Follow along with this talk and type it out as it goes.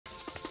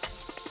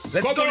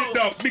Let's Come go. on it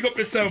down. Big up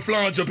yourself,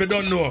 launch up. You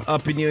don't know.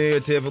 Happy New Year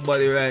to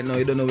everybody right now.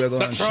 You don't know where we're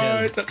going. That's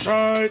right. That's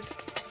right.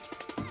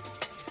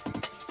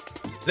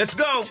 Let's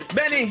go,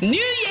 Benny. New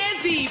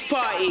Year's Eve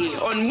party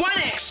on One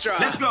Extra.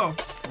 Let's go.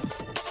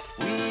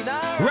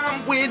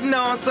 Ramp with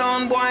no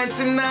sound boy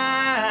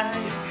tonight.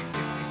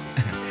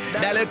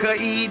 That little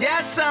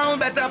idiot sound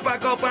better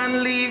pack up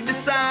and leave the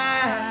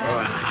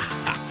side.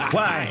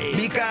 Why?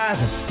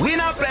 Because we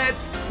no pet,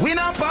 we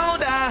no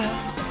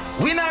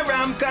powder, we no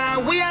ram car,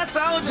 we a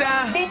soldier.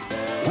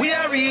 We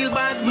a real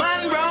bad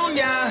man round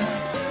ya.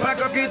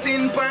 Pack up your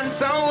tin pan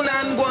sound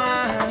and go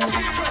on.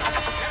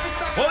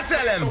 Oh,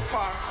 tell him.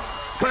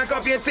 Pack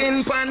up your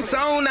tin pan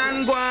sound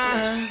and go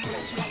on.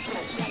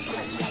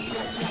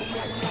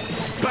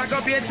 Pack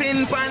up your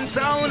tin pan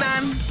sound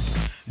and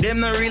them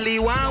not really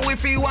want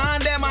if we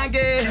want them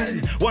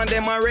again. Want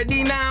them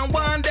already now,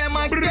 want them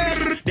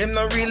again. Them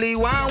not really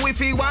want if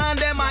we want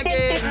them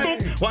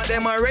again. Want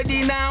them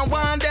already now,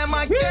 want them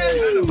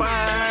again.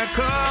 Pack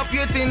up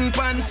your tin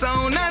pan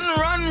sound and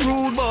run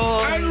rude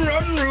boy. And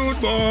run rude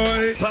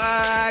boy.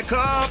 Pack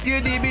up your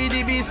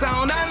DB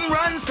sound and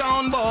run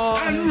sound boy.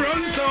 And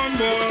run sound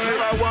boy.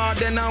 If I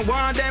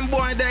want them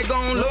boy they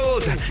gon'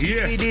 lose.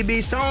 Yeah.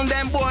 DB sound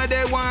them boy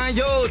they want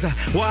use.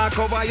 Walk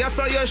over you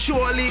so you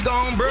surely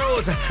gon'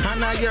 bruise.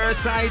 And on your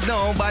side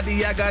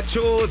nobody I got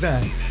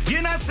chosen.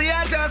 You know see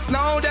I just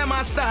know them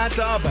a start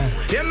up.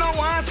 Them no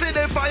want see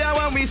the fire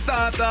when we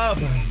start up.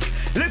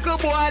 Little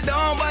boy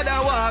don't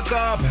bother walk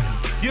up.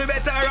 You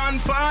better run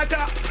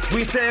farther.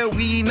 We say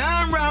we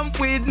not ramp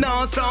with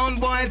no sound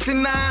boy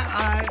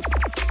tonight.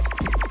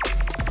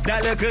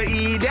 That little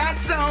idiot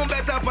sound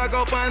better pack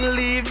up and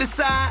leave the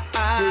side.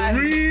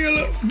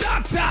 Real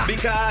Doktor.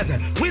 Because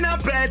we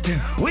not pet,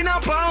 we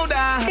not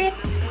powder.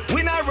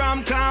 We not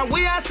ram car,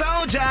 we a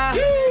soldier.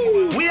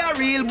 We a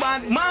real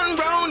bad man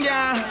round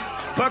ya.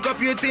 Pack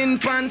up your tin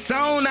pan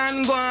sound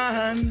and go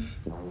on.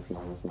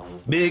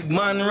 Big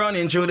man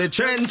running through the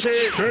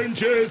trenches.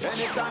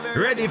 Trenches.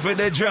 Ready for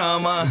the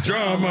drama.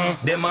 Drama.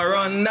 Them a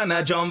run and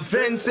a jump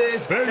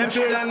fences. Them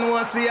shoulda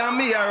know see a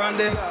me around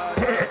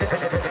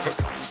the.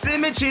 See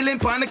me chilling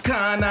pon the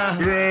corner.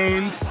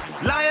 Grounds.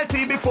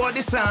 Loyalty before the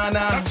sauna.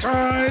 That's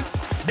right.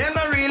 Them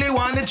don't really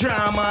want the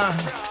drama.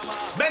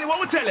 Benny, what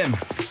we tell him?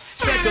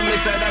 Second me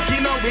said that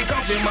you know we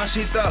coffee mash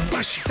it up.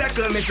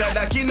 Second me said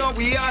that you know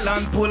we all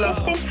and pull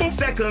up.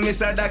 Second me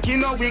said that you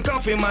know we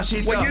coffee mash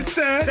it up. What you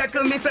say?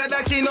 Second me said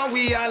that you know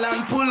we all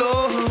and pull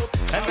up.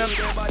 And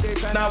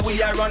them now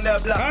we are on the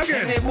block.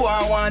 Again. Any boy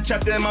want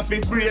chat them if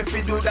he brave if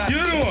he do that. You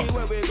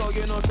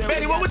know.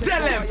 Benny, what we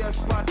tell him?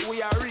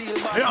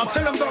 Yeah,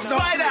 tell him Doktor.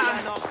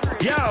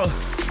 Spyda. Yo.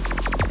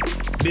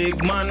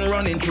 Big man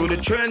running through the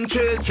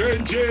trenches.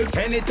 Trenches.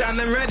 Anytime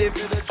them ready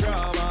for the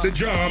drama. The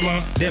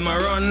drama. Them a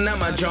run,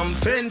 them a jump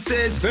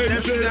fences.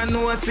 Fences. Them shoulda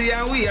know see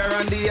how we are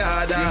on the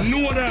other.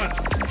 You know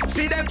that.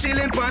 See them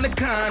chilling on the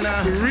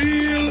corner.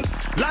 Real.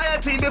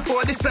 Loyalty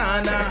before the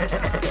sauna.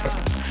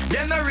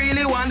 Them not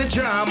really want the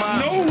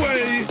drama. No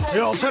way.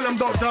 Yo, tell him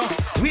Doktor.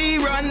 We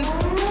run.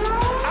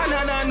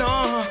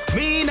 No.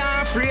 Me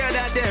not afraid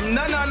of them.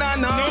 No.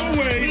 No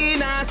way. We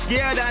not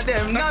scared of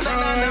them. No.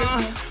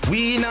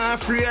 We not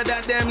afraid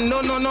of them. No.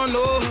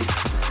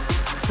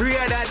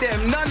 Afraid of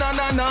them.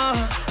 No.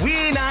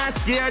 We not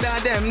scared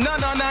of them. No.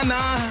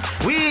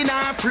 We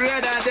not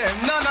afraid of them.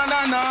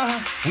 No.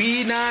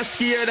 We not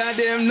scared of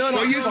them. No.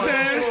 What you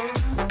say?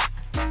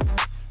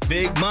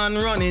 Big man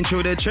running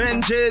through the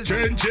trenches.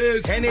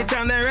 Trenches.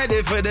 Anytime they're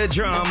ready for the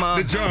drama.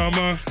 The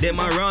drama. Them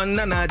a run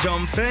and a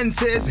jump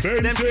fences.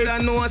 Them Fences.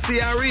 shoulda know see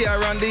a rear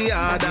on the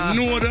other.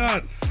 Know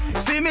that.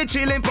 See me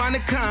chilling on the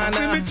corner.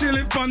 See me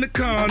chilling on the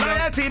corner.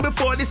 Loyalty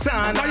before the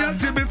sun.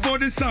 Loyalty before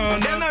the sun.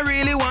 Them not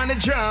really want the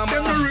drama.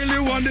 Them don't really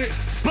want it.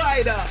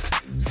 Spyda.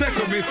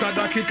 Second me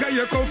Sadaki, can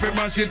you come for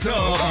mash it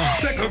up?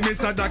 Second me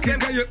Sadaki,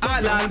 can you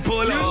Alan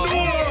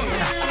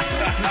Polo.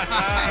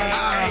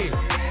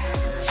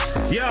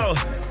 Yo,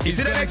 you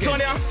see the next one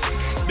here?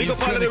 Big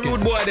up all of the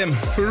rude boy them.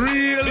 For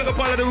real. Big up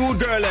all of the rude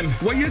girl them.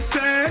 What you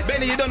say?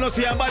 Benny, you don't know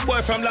see a bad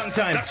boy from long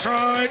time. That's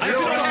right. And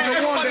this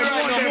one,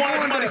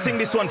 everybody sing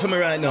this one for me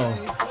right now.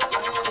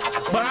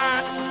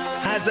 Born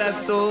as a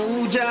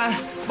soldier,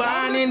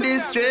 born in the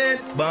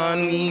streets,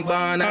 born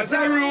As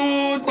a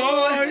rude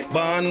boy.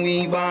 born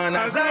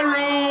As a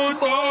rude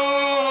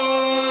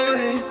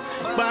boy.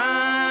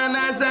 born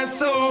as a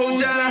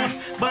soldier,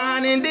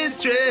 born in the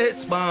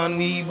streets,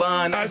 born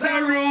As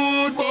a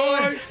rude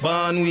boy.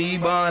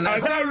 born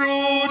As a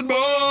rude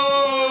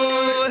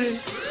boy.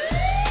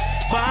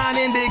 born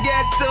in the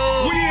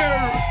ghetto.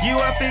 Where? You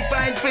have to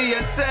fight for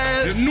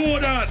yourself. You know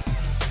that.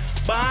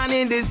 Born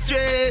in the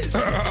streets,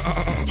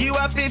 you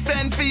have to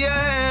fend for your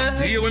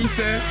health. You hear what I'm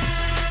saying?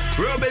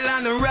 Rubble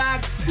on the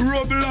rocks,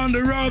 Rubble on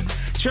the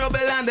rocks. trouble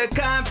on the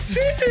cops.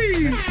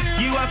 Gee.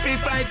 You have to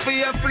fight for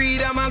your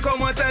freedom and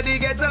come out of the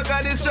ghetto,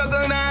 cause the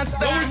struggle not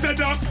What we stop. said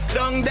that?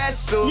 Down that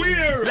so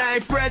Where?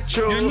 life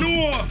retro. You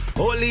know.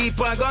 Holy heap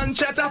of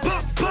gunshot a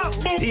pop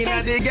Boom, in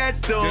boom. the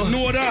ghetto. You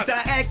know that. It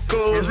a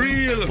echo. For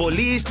real.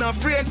 Police not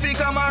afraid to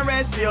come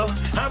arrest you.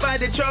 About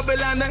the trouble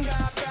and the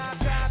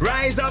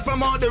Rise up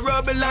from all the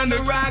rubble and the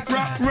rocks.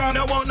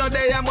 No want no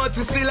day, I'm about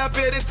to still up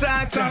pay the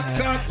tax.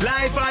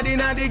 Life hard in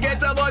the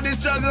ghetto, but the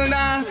struggle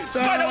now.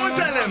 Spyda, who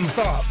tell him?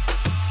 Stop.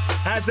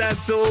 As a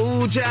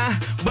soldier,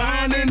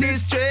 born in the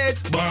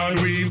streets.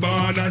 Born we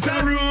born as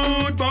a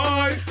rude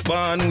boy.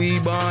 Born we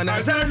born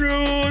as a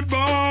rude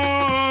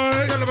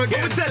boy. Tell him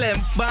again. Who tell him?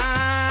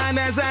 Born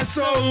as a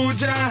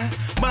soldier,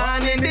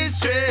 born in the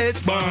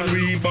streets. Born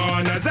we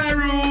born as a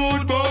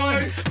rude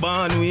boy.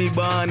 Born we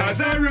born As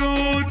a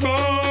rude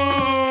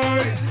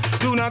boy.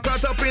 Do not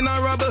cut up in a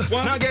rubble,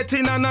 not get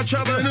in no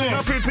trouble. You know.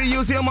 Not free to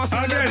use your muscle,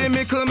 every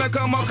mickle make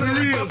a muscle.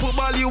 For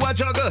football you a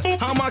juggle,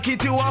 how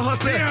market you a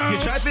hustle. Yeah. You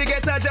try to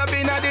get a job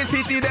in the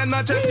city, them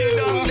not just you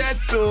down.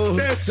 That's so,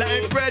 That's so.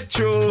 life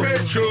retro.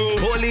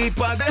 Holy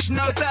padash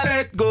now to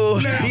let go.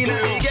 In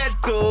the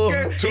ghetto,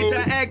 it a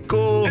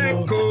echo.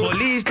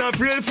 Police not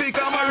free to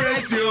come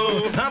arrest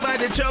you. How about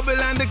the trouble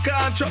and the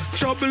car?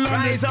 Trouble and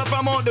Rise up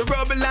from all the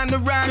rubble and the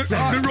rocks. The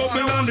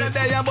rubble and the-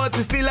 day about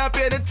to still up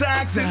pay the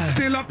tax.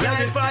 Still up pay the-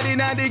 Life hard in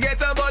the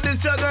ghetto, but the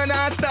struggle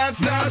now stops.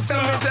 Now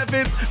stop. myself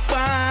if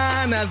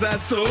born as a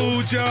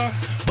soldier.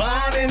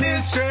 born in the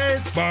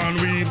streets. Born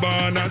we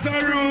born as a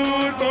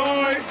rude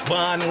boy.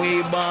 Born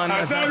we born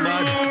As a bad.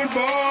 rude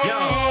boy. Yo.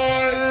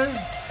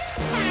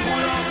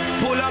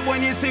 Pull up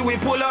when you see we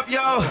pull up,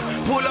 yo.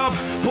 Pull up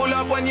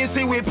when you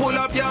see we pull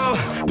up, yo.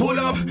 Pull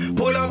up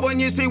when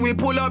you see we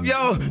pull up,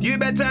 yo. You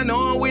better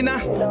know winner.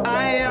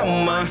 I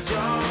am a.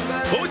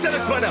 Who tell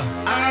us, brother?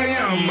 I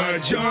am a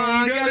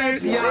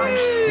junglist. Yeah.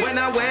 When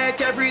I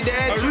work every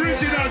day.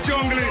 Original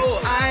junglist.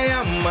 Oh, I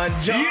am a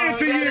junglist. Year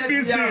to year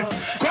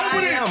business. Come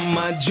with I it. am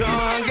a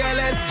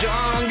junglist.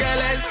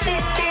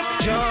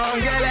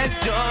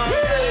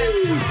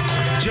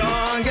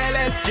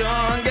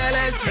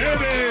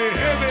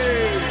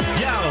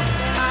 Heavy. Yo, I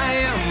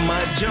am a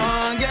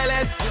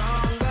junglist.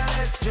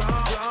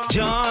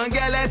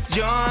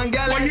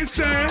 What you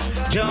say?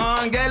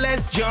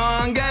 Junglist.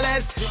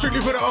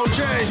 Strictly for the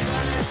OJ.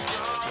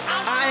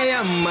 I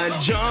am a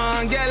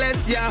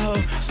junglist, yo.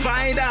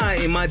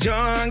 Spyda in my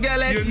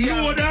junglist, You yo.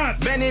 know that.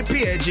 Benny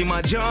Page in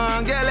my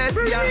junglist,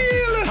 yo.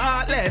 Real.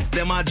 Heartless,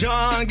 them a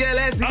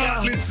junglist, yo.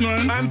 Heartless,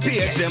 man.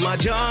 Rampage, them a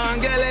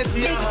junglist,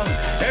 yo.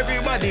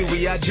 Everybody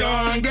we are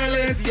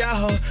junglist,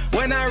 yo.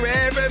 When I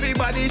rave,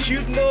 everybody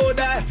should know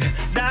that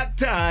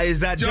Doktor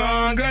is a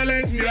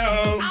Junglist,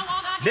 yo.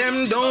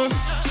 Them don't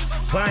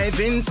vibe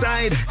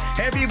inside.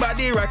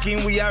 Everybody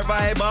rocking, we are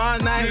vibe all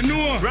night. You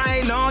know.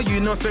 Right now, you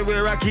know, say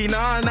we're rocking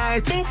all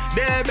night.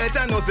 They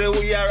better know, say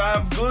we are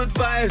have good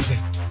vibes.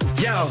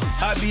 Yo,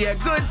 I'll be a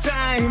good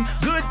time.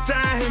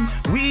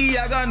 We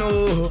are gonna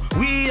know,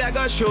 we are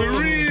gonna show.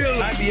 For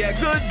real. I'll be a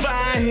good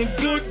vibes.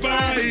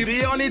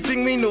 The only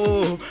thing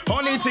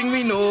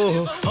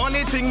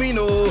we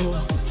know,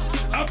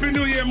 Happy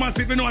New Year,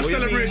 massive. You know, a What you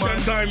mean, celebration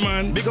man? time,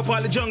 man. Big up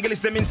all the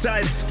junglists, them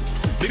inside.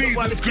 Big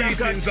up all the Season's greetings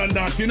scarecrows. and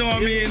that, you know what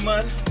I mean?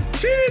 Man.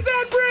 Cheese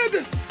and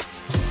bread.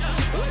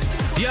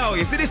 Yo,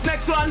 you see this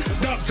next one?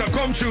 Doctor,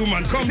 come true,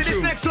 man, come See this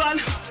true. next one?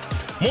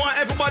 Want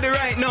everybody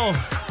right now.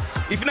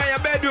 If you're in your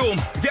bedroom,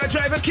 if you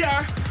drive a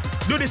car,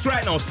 do this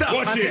right now. Stop.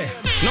 Watch I it.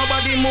 say,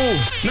 nobody move.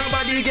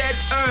 Nobody get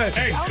hurt.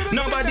 Hey.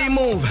 Nobody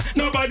move.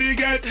 Nobody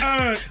get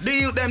hurt. The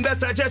youth them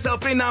that's a dress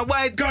up in a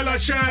white Color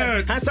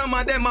shirt. and some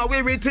of them are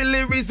weary till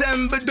it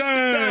resemble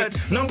Dirt.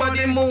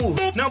 Nobody move.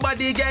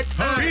 Nobody get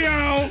hurt.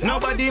 Meow.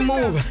 Nobody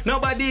move.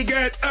 Nobody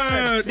get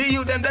hurt. The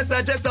youth them that's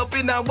a dress up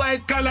in a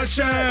white Color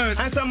shirt.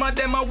 and some of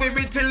them are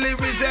weary till it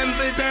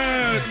resemble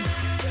Dirt.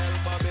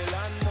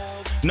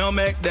 No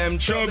make them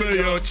Trouble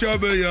yo,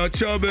 trouble yo,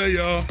 trouble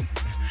yo.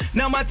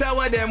 No matter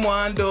what them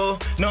want do,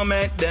 no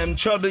make them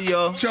trouble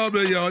you.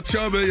 Trouble yo,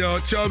 trouble yo,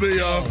 trouble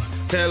yo.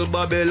 Tell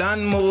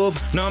Babylon move,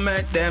 no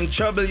make them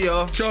trouble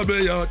you. Trouble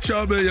yo,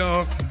 trouble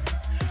yo.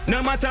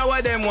 No matter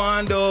what them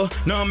want do,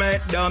 no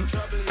make them.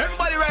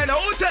 Everybody right now,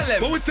 who tell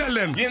them? What we tell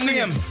them? Give Sing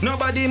name. it.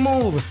 Nobody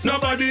move,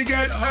 Nobody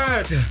get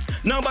hurt. hurt.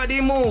 Nobody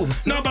move,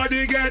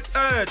 Nobody get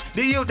hurt.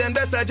 The youth them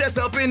that's a dress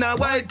up in a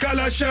white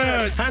color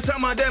shirt. and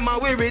some of them are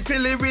weary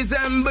till it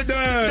resemble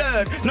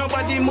Dirt. dirt.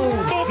 Nobody move,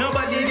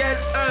 nobody get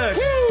hurt.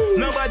 Woo.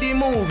 Nobody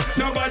move,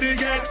 Nobody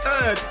get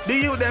hurt. The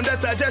youth them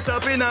that's a dress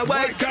up in a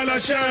white color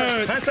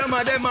shirt. and some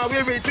of them are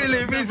weary till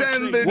it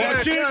resemble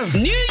Watch dirt. it.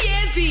 New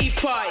Year's Eve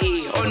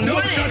party on No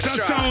One shut a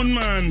Extra. sound,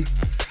 man.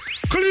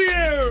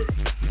 Clear.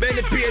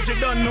 Benny Page, you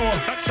don't know.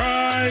 That's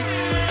right.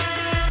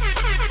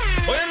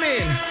 What you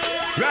mean?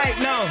 Right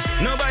now,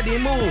 nobody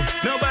move,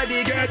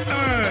 nobody get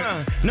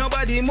hurt.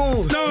 nobody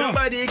move, No.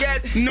 nobody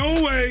get,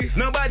 No way.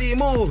 nobody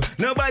move,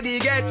 nobody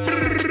get.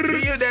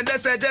 You then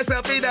just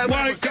up in that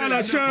White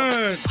color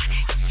shirt.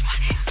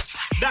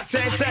 That's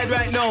inside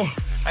right now.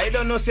 I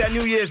don't know, say a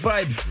New Year's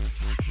vibe.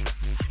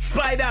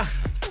 Spyda,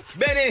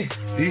 Benny,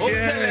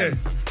 Yeah.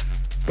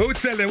 What we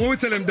tell them? What we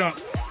tell them, Doc?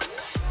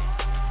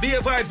 be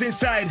your vibes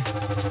inside.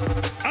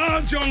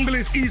 All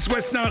junglists, east,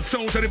 west, north,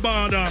 south of the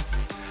border.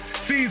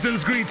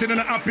 Season's greeting and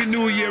a happy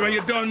new year, and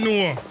you don't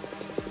know.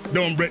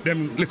 Don't break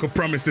them little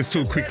promises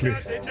too quickly.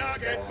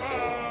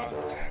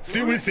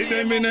 See we see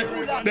them in it,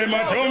 them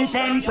a jump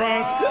and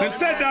frost. Them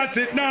said that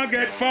it now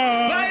get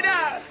far.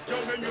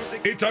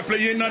 It a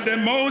playing at the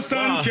mouse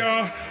and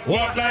car.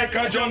 Walk like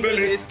a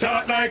junglist,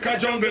 talk like a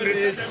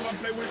junglist.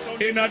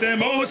 In a the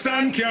mouse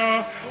and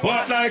car.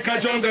 Walk like a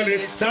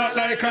junglist, talk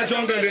like a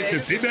junglist. You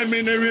see them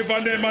in the river,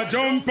 them a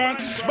jump and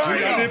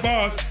we are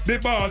the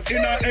boss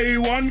in a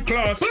A1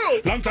 class.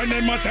 Long time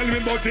them a tell me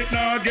about it,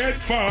 now get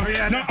far.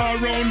 Now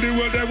around the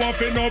world they want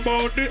to know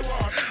about it.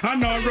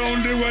 And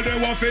around the world they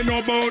want to know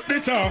about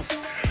it.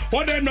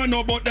 What they don't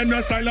know about them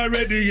no style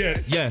already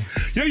yet. Yeah.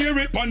 You hear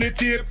it on the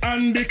tape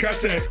and the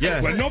cassette.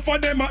 Yeah. Well, enough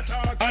of them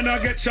and I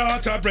get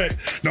shorter bread.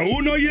 Now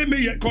who know hear me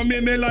yet? Come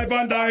hear me live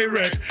and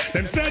direct.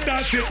 Them said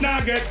that it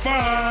now get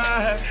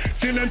far.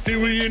 Still them see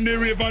we in the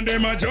river and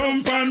them a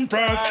jump and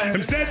press.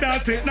 Them said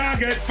that it now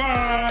get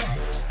far.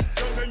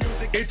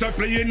 It a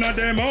playing at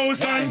them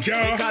house and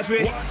car.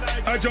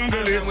 A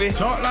junglist,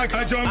 talk like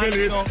a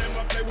junglist.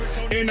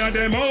 In a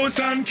them house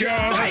and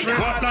car.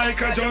 Walk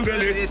like a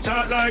junglist,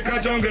 talk like a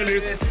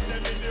junglist.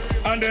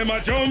 And them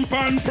a jump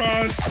and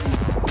prance.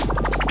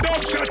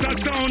 Dub shot a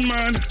sound,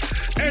 man.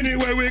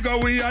 Anywhere we go,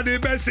 we are the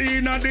best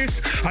in a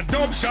this. A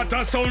dub shot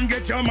a sound,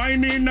 get your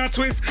mind in a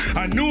twist.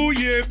 A New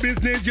Year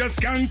business, you're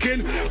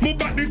skanking. Move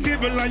back the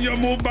table and you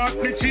move back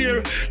the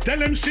chair. Tell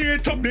them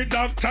shit up, the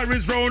doctor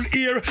is round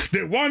here.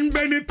 The one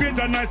Benny Page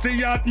and I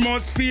see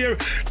atmosphere.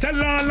 Tell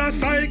all a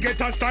side,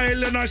 get a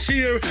style and a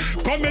sheer.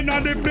 Come in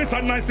at the place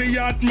and I see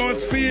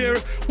atmosphere.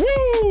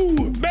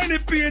 Woo! Benny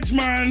Page,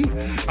 man.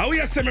 How we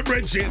are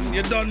celebrating?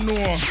 You don't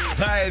know.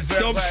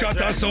 Dub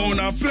shot a sound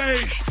a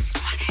play.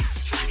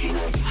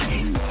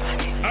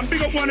 And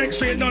big up one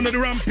extra down to the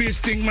Rampage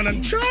thing, man.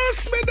 And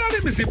trust me,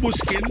 daddy, Missy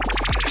Bushkin.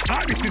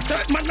 This is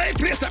certain man like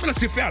place I'm gonna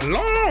see for a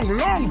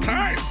long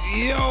time.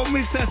 Yo,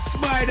 Mr.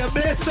 Spyda,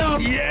 bless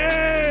up.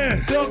 Yeah.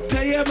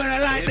 Doktor, yeah, man, I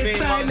like the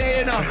style there,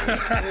 you know.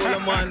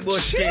 Oh, man,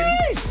 Bushkin.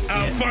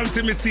 I'm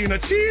fancy me seeing a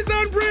cheese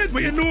and bread,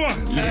 but you know.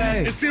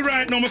 Yes. You see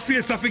right now, my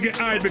face I forget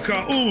eyed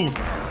because, ooh.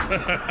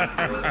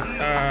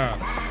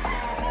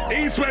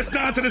 East, west,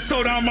 down to the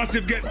south, how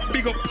massive get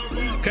big up.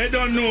 Okay,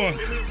 don't know.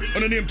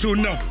 On the name too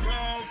enough.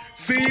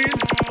 See?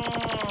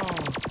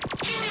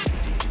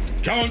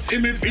 Can't see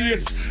me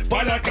face,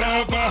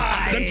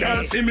 balaclava. Them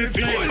can't see me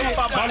face,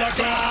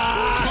 balaclava.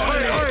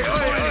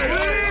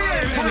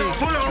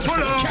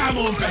 Pull up. Come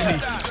on, Penny.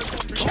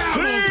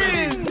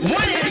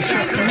 One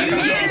Extra's New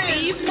Year's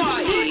Eve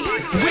party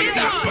with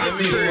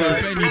Heartless crew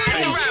and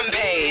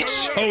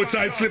Rampage.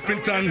 Outside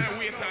Slippington,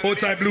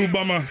 outside Blue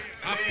Bomber,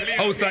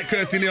 outside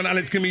Kirsty Leon,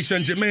 Alex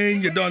Commission,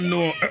 Jermaine, you don't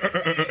know.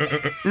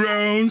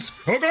 Rounds.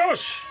 Oh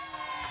gosh.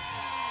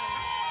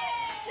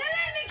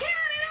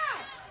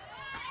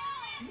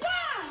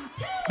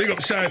 Big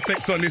up Shy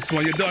Effects on this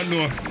one, you don't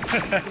know.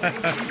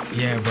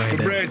 Yeah, boy.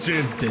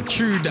 The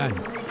true done.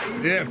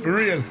 Yeah, for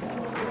real.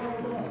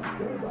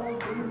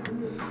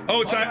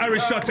 Outside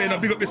Irish Shutter, you know,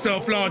 big up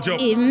yourself, large up.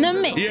 In the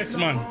mix. Yes,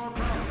 man.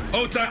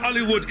 Outside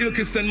Hollywood,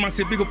 Ilkeston,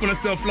 massive, big up on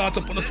yourself, large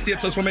up on the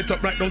status from it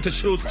up right down to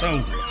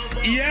Showstown.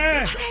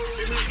 Yeah.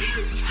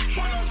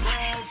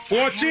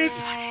 Watch it.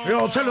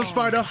 Yo, tell them,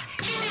 Spyda.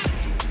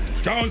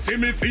 Can't see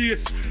me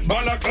face,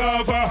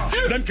 balaclava.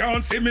 Them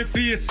can't see me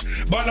face,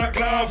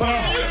 balaclava.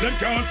 Them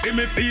can't see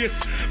me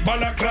face,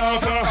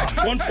 balaclava.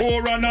 1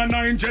 4 and a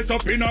 9 dress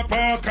up in a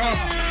parka.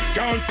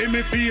 Can't see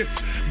me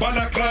face,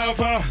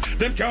 balaclava.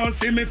 Them can't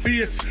see me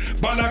face,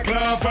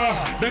 balaclava.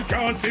 Them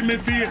can't see me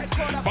face,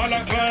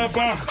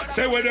 balaclava.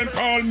 Say what them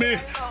call me,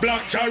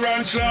 Black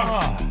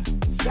Tarantula.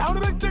 Sound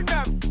of it, thing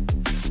them.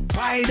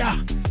 Spyda.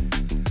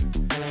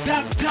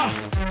 Doktor.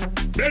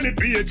 Benny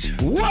Page.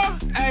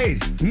 What? Hey,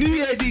 New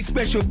Year's Eve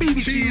special,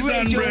 BBC Cheese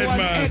and Radio bread, 1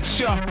 man.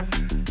 Extra.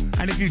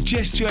 And if you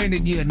just joined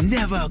in, you're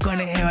never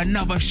gonna hear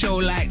another show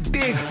like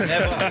this.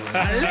 Never.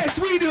 Unless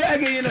we do it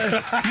again, you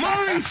know.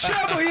 Maurice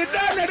Trouble, you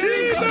done that.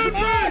 Cheese and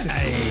bread.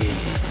 Hey,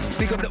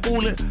 we got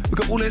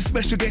all the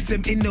special guests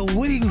them in the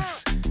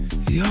wings.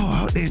 Yo,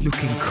 out there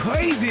looking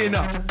crazy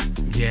enough.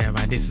 Yeah,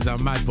 man, this is a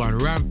mad one.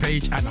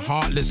 Rampage and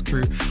Heartless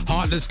crew.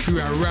 Heartless crew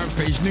and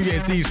Rampage New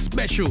Year's Eve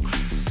special.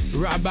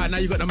 Right about now,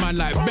 you got the man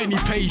like Benny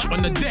Page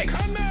on the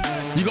decks.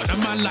 You got the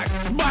man like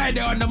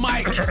Spyda on the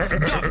mic.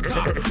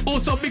 Doktor.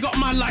 Also, big up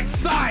man like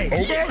Sai.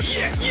 Oh gosh.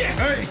 Yeah.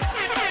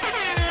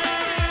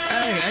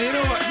 Hey, and you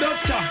know what,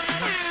 Doktor?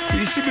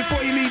 You see,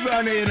 before you leave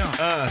around here, you know,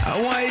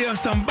 I want to hear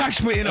some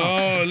bashment, you know.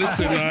 Oh,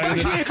 listen, man.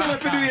 Bashment coming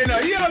for you, you know.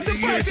 You have to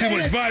You get too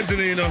much vibes in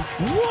it, you know.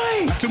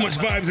 Why? Too much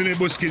vibes in it,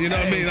 Bushkin, you know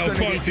what I mean? I'm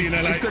funky, you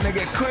know, like. It's gonna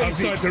get crazy. I'm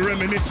starting to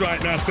reminisce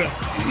right now, sir.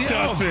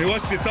 Just say,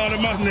 watch this, all the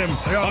man them,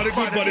 all the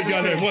good body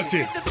girl them, watch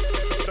it.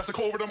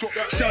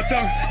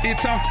 Shutter,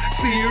 eater,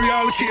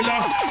 serial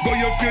killer. Go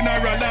your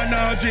funeral and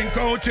now drink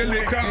out your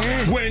liquor.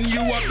 When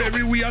you are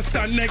buried, we are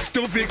stand next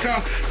to Vicar.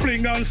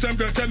 Fling on some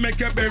dirt to make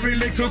your bury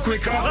little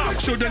quicker.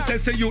 Shouldn't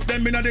test the youth,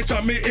 them in the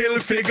tummy ill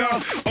figure.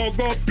 Hug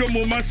up your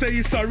mama,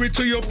 say sorry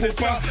to your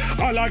papa.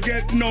 All I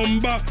get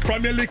number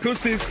from your little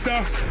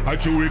sister. I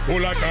chew it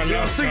cool like a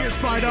Yeah, sing it,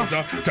 Spyda.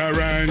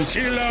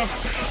 Tarantula.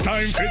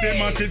 Time for the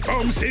massive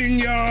come sing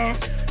ya.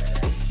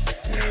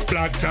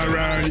 Black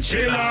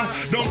tarantula.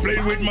 Don't play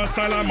with my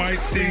style, I might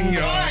sting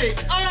ya.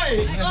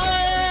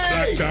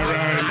 Black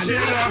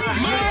tarantula.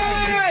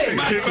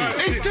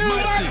 It's too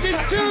much,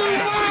 it's too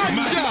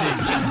much.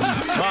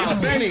 Wow,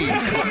 Benny.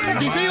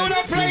 You see you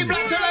don't play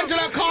Black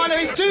Tarantula corner,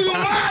 it's too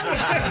much.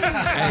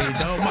 Hey,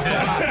 don't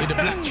mess with the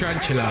Black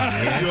Tarantula.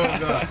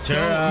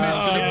 Don't mess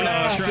with the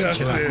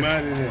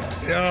Black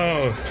Tarantula.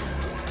 Yo.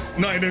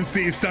 Not in them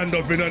city stand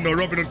up, you don't know.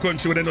 Robin Hood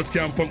Country with them no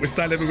scam punk. We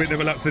style everywhere,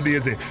 never lapse the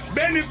daisy.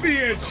 Benny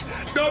PH,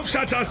 dub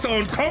shatter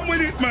sound. Come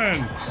with it,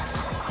 man.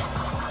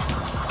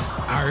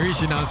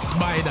 Original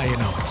Spyda, you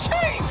know.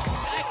 Jeez.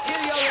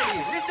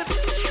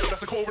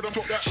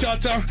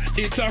 Shatter,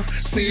 eater,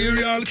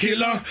 serial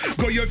killer.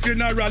 Go your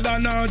funeral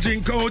and now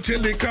drink out your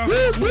liquor.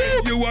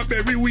 You a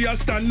berry, we a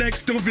stand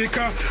next to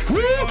Vicar.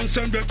 We want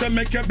some better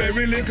make your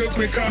berry little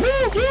quicker.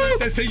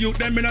 They say you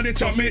them in the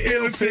tummy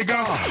ill figure.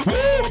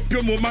 Hope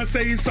your mama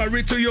say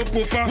sorry to your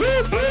papa.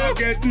 I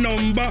get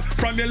number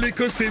from your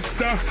little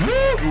sister.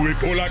 Do we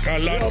call like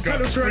Alaska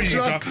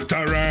freezer,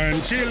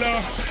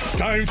 tarantula.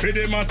 Time for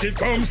the massive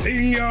come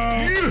sing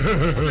ya.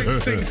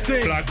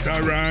 Sing. Black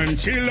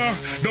tarantula.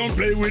 Don't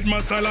play with my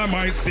style, I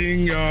might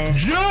sting ya.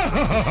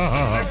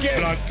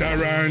 Black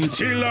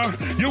tarantula.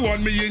 You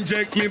want me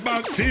inject me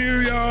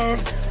bacteria.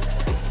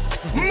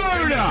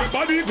 Murder!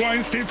 Everybody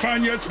going stiff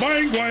and your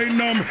spine going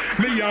numb.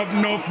 Me have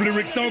enough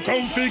lyrics, now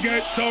come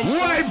forget some.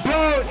 Wipe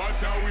out!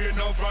 What are we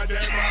enough for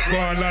them? Go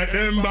on like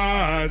them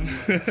bad.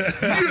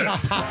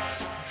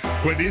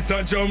 With these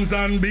are drums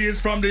and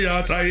beats from the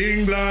heart of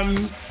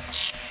England.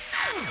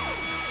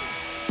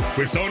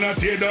 We sound a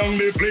tear down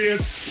the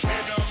place.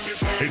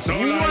 It's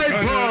all like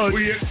an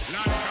earthquake.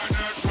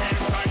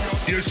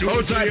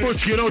 Outside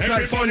Bushkin,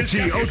 outside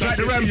Fonty, outside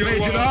the Rampage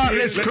and the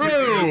Heartless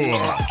crew.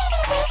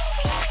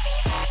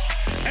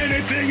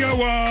 Anything you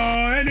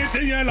want,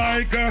 anything you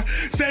like,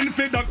 send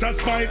for Dr.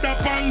 Spyda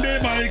on the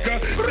mic,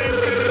 send for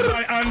the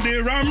guy and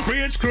the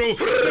Rampage crew.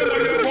 Never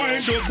you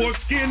going to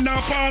Bushkin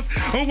and pass,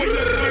 when you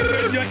find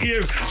when you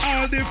hear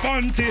all the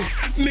Fonty,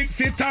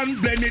 mix it and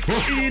blend it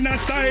in a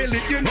style,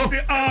 you know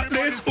the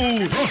Heartless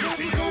oud.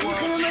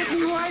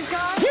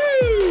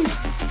 Woo!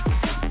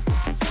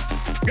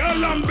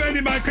 Girl and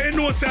Benny, man, can you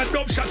know say a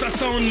dub shatter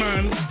sound,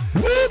 man?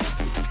 Whoop!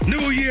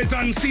 New Year's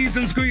and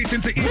season's greeting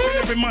to each and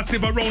every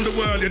massive around the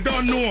world. You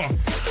don't know.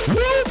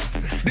 Whoop!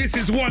 This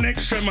is One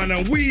Extra, man,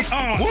 and we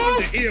are on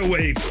the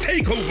airwaves.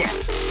 Take over.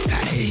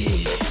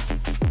 Hey.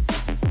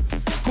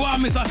 Go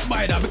on, Mr.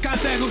 Spyda,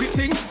 because I go get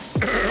thing.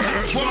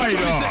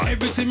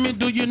 Everything me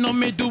do, you know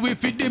me do it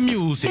for the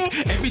music.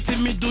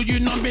 Everything me do, you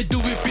know me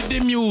do it for the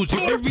music.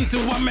 The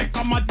reason why me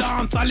come a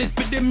dance, I live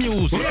for the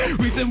music.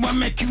 Reason why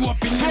make you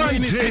up in the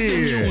rain is for the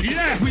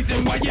music.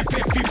 Reason why you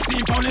pay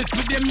 £15 is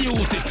for the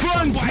music.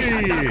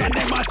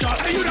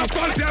 You know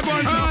Fronty,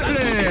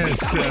 Heartless.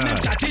 Them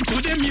chatting to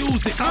the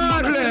music.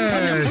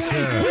 Heartless.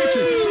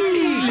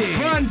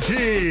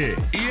 Fronty.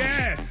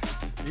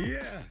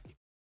 Yeah.